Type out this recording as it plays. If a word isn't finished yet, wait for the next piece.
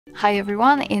Hi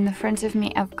everyone, in front of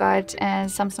me I've got a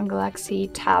Samsung Galaxy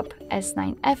Tab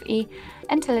S9 FE,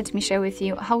 and let me share with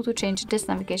you how to change this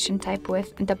navigation type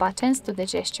with the buttons to the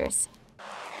gestures.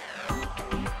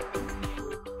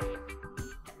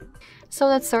 So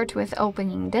let's start with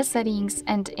opening the settings,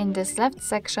 and in this left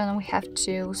section we have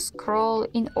to scroll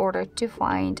in order to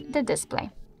find the display.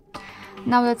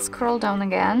 Now let's scroll down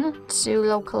again to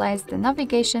localize the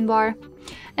navigation bar.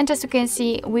 And as you can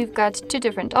see, we've got two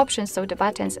different options, so the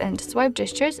buttons and swipe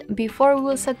gestures. Before we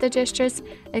will set the gestures,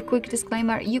 a quick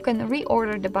disclaimer, you can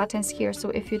reorder the buttons here. So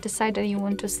if you decide that you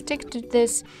want to stick to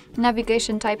this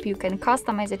navigation type, you can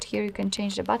customize it here. You can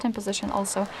change the button position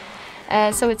also.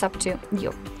 So it's up to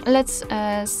you. Let's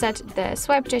set the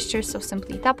swipe gesture, so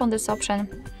simply tap on this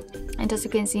option. And as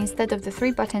you can see, instead of the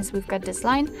three buttons, we've got this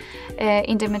line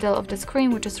in the middle of the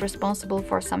screen, which is responsible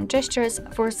for some gestures.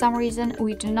 For some reason,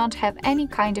 we do not have any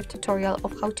kind of tutorial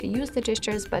of how to use the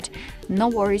gestures, but no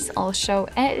worries, I'll show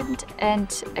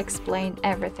and explain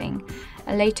everything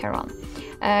later on.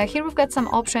 Here we've got some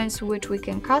options which we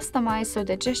can customize, so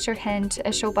the gesture hand,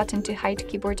 a show button to hide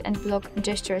keyboard and block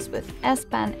gestures with S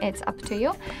Pen, it's up to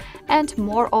you. And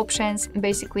more options,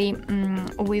 basically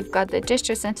we've got the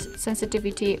gesture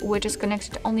sensitivity, which is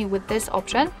connected only with this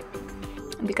option,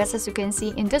 because as you can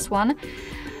see in this one,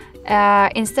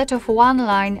 instead of one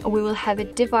line, we will have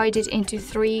it divided into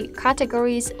three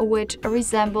categories which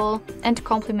resemble and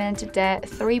complement the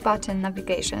three-button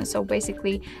navigation. So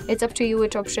basically, it's up to you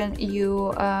which option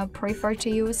you prefer to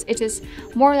use. It is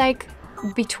more like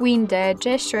between the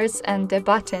gestures and the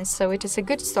buttons, so it is a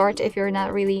good start if you're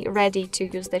not really ready to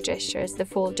use the gestures, the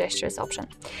full gestures option.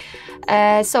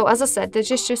 So as I said, the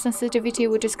gesture sensitivity,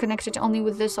 which is connected only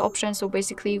with this option, so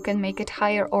basically you can make it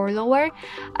higher or lower,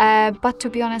 but to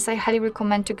be honest, I highly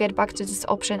recommend to get back to this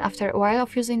option after a while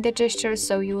of using the gestures,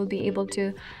 so you will be able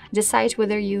to decide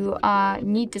whether you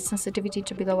need the sensitivity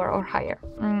to be lower or higher.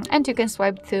 And you can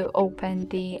swipe to open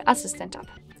the assistant app.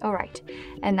 Alright,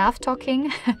 enough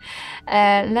talking.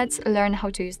 Let's learn how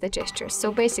to use the gestures.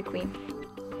 So basically,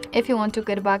 if you want to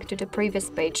get back to the previous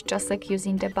page, just like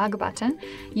using the back button,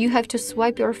 you have to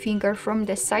swipe your finger from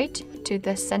the side to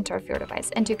the center of your device,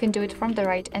 and you can do it from the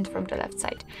right and from the left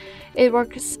side. It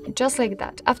works just like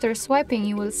that. After swiping,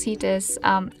 you will see this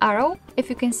arrow. If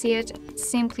you can see it,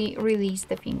 simply release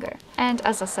the finger. And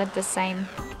as I said, the same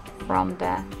from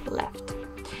the left.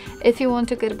 If you want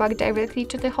to get back directly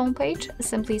to the home page,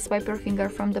 simply swipe your finger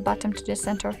from the bottom to the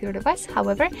center of your device.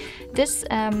 However, this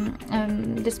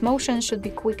motion should be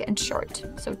quick and short,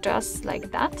 so just like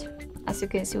that. As you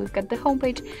can see, we've got the home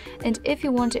page, and if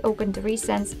you want to open the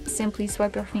recents, simply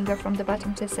swipe your finger from the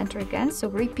bottom to the center again, so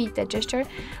repeat the gesture,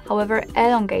 however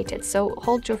elongate it, so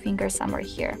hold your finger somewhere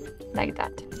here, like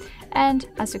that. And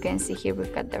as you can see here,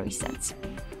 we've got the recents.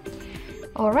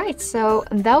 Alright, so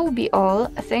that will be all.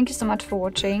 Thank you so much for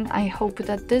watching. I hope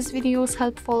that this video was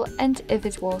helpful, and if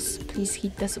it was, please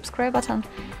hit the subscribe button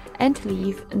and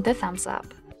leave the thumbs up.